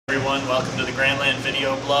everyone, welcome to the GrandLAN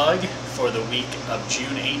video blog for the week of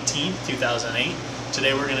June 18th, 2008.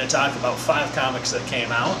 Today we're going to talk about 5 comics that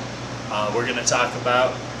came out. We're going to talk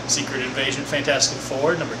about Secret Invasion Fantastic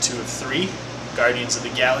Four, number 2 of 3, Guardians of the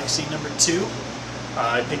Galaxy, number 2.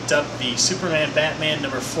 I picked up the Superman Batman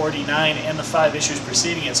number 49 and the 5 issues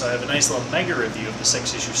preceding it, so I have a nice little mega review of the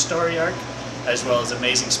 6-issue story arc, as well as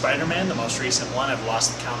Amazing Spider-Man, the most recent one. I've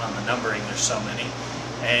lost the count on the numbering, there's so many.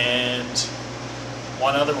 And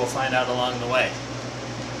one other we'll find out along the way.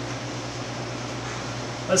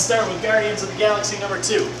 Let's start with Guardians of the Galaxy number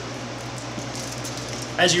 2.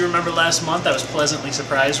 As you remember last month, I was pleasantly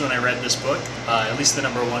surprised when I read this book, at least the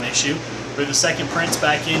number 1 issue. We're the second print's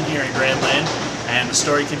back in here in GrandLAN, and the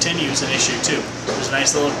story continues in issue 2. There's a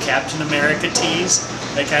nice little Captain America tease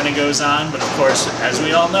that kind of goes on, but of course, as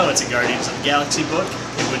we all know, it's a Guardians of the Galaxy book.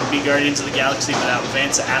 It wouldn't be Guardians of the Galaxy without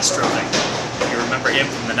Vance Astrovik. You remember him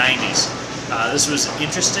from the 90s. This was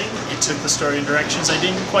interesting. It took the story in directions I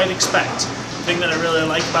didn't quite expect. The thing that I really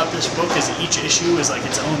like about this book is each issue is like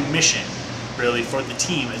its own mission, really, for the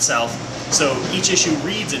team itself. So each issue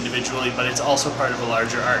reads individually, but it's also part of a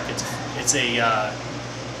larger arc. It's a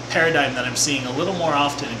paradigm that I'm seeing a little more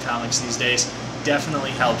often in comics these days.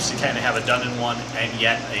 Definitely helps to kind of have a done-in-one and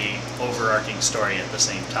yet a overarching story at the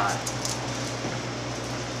same time.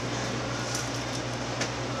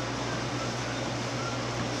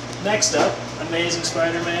 Next up, Amazing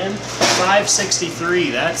Spider-Man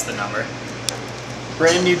 563, that's the number.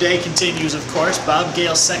 Brand New Day continues, of course. Bob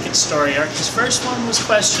Gale's second story arc. His first one was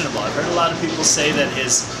questionable. I've heard a lot of people say that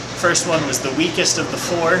his first one was the weakest of the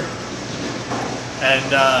 4. And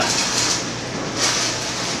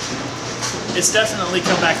it's definitely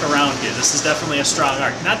come back around here. This is definitely a strong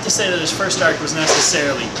arc. Not to say that his first arc was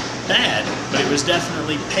necessarily bad, but it was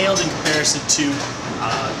definitely paled in comparison to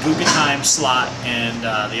Guggenheim, Slott, and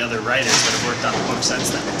the other writers that have worked on the book since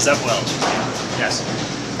then. Zeb Wells, yes.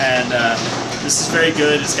 And this is very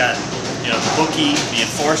good. It's got, the bookie, the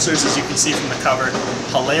enforcers, as you can see from the cover.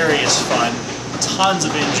 Hilarious fun. Tons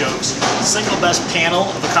of in-jokes. The single best panel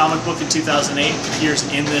of a comic book in 2008 appears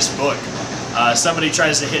in this book. Somebody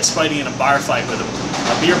tries to hit Spidey in a bar fight with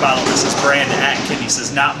a beer bottle that says Brand Eck, and he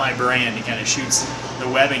says, "Not my brand." He kind of shoots the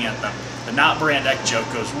webbing at them. The "Not Brand Eck"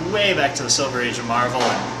 joke goes way back to the Silver Age of Marvel,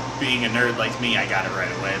 and being a nerd like me, I got it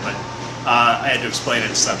right away, but I had to explain it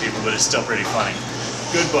to some people, but it's still pretty funny.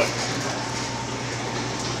 Good book.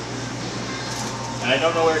 And I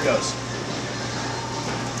don't know where it goes.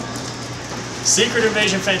 Secret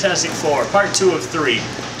Invasion Fantastic Four, Part 2 of 3.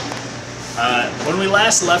 When we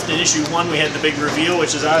last left in issue 1, we had the big reveal,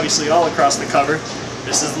 which is obviously all across the cover.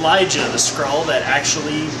 This is Lyja, the Skrull that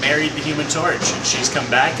actually married the Human Torch, and she's come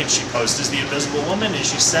back and she posed as the Invisible Woman, and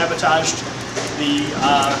she sabotaged the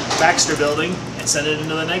Baxter building and sent it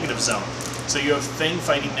into the Negative Zone. So you have Thing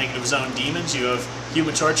fighting Negative Zone demons, you have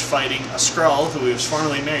Human Torch fighting a Skrull who he was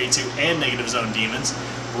formerly married to, and Negative Zone demons.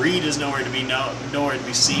 Reed is nowhere to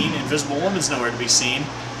be seen, Invisible Woman's nowhere to be seen,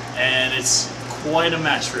 and it's quite a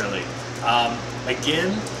mess, really.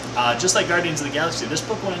 Again, just like Guardians of the Galaxy, this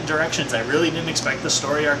book went in directions I really didn't expect the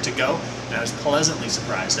story arc to go, and I was pleasantly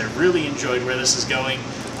surprised. I really enjoyed where this is going.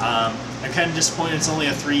 I'm kind of disappointed it's only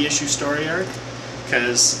a 3-issue story arc,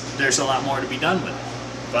 because there's a lot more to be done with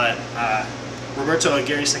it. But Roberto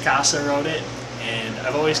Aguirre Sacasa wrote it, and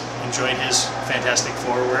I've always enjoyed his Fantastic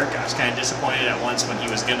Four work. I was kind of disappointed at once when he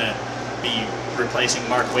was going to be replacing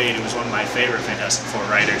Mark Waid, who was one of my favorite Fantastic Four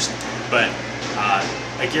writers. But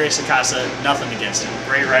Aguirre Sacasa, nothing against him.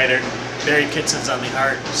 Great writer. Barry Kitson's on the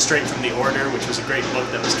art, straight from The Order, which was a great book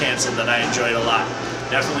that was canceled that I enjoyed a lot.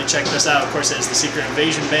 Definitely check this out. Of course, it has the Secret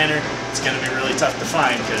Invasion banner. It's going to be really tough to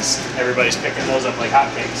find because everybody's picking those up like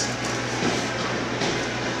hotcakes.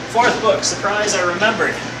 4th book, surprise, I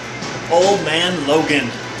remembered. Old Man Logan.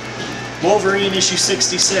 Wolverine issue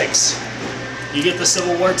 66. You get the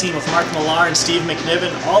Civil War team with Mark Millar and Steve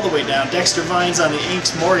McNiven all the way down. Dexter Vines on the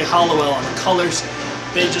inks, Maury Hollowell on the colors.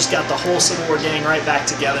 They just got the whole Civil War gang right back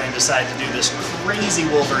together and decided to do this crazy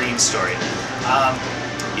Wolverine story.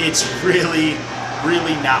 It's really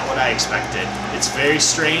not what I expected. It's very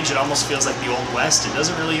strange. It almost feels like the Old West. It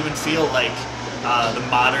doesn't really even feel like the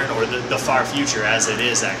modern or the far future as it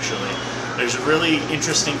is, actually. There's a really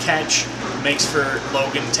interesting catch. It makes for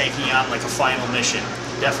Logan taking on like a final mission.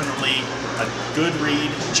 Definitely a good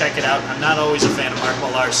read. Check it out. I'm not always a fan of Mark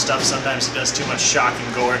Millar's stuff. Sometimes he does too much shock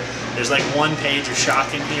and gore. There's like 1 page of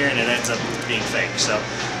shock in here and it ends up being fake. So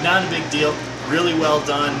not a big deal. Really well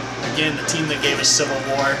done. Again, the team that gave us Civil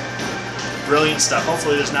War. Brilliant stuff.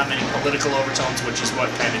 Hopefully there's not many political overtones, which is what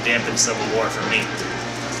kind of dampened Civil War for me.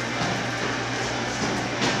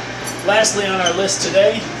 Lastly on our list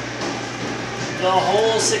today, The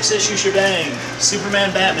whole 6-issue shebang.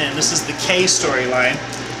 Superman, Batman. This is the K storyline.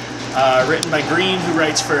 Written by Green, who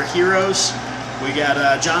writes for Heroes. We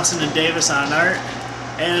got Johnson and Davis on art.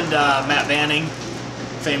 And Matt Banning,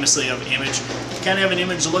 famously of Image. Kind of have an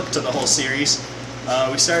Image look to the whole series.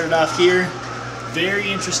 We started off here.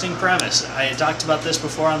 Very interesting premise. I had talked about this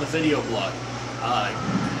before on the video blog.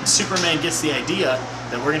 Superman gets the idea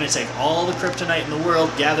that we're going to take all the kryptonite in the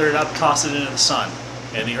world, gather it up, toss it into the sun,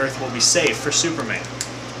 and the Earth will be safe for Superman.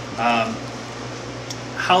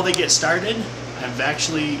 How they get started, I'm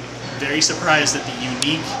actually very surprised at the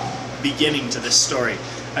unique beginning to this story.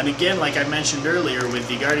 And again, like I mentioned earlier with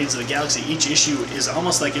the Guardians of the Galaxy, each issue is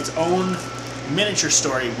almost like its own miniature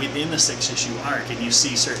story within the 6-issue arc, and you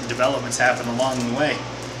see certain developments happen along the way.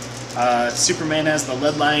 Superman has the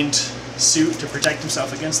lead-lined suit to protect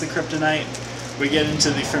himself against the kryptonite. We get into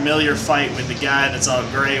the familiar fight with the guy that's all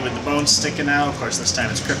gray with the bones sticking out. Of course, this time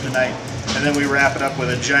it's kryptonite. And then we wrap it up with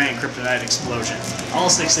a giant kryptonite explosion. All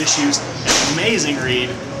 6 issues. An amazing read.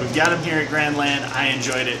 We've got him here at GrandLAN. I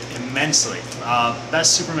enjoyed it immensely.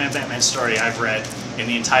 Best Superman Batman story I've read in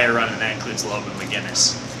the entire run, and that includes Logan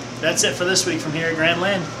McGinnis. That's it for this week from here at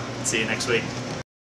GrandLAN. See you next week.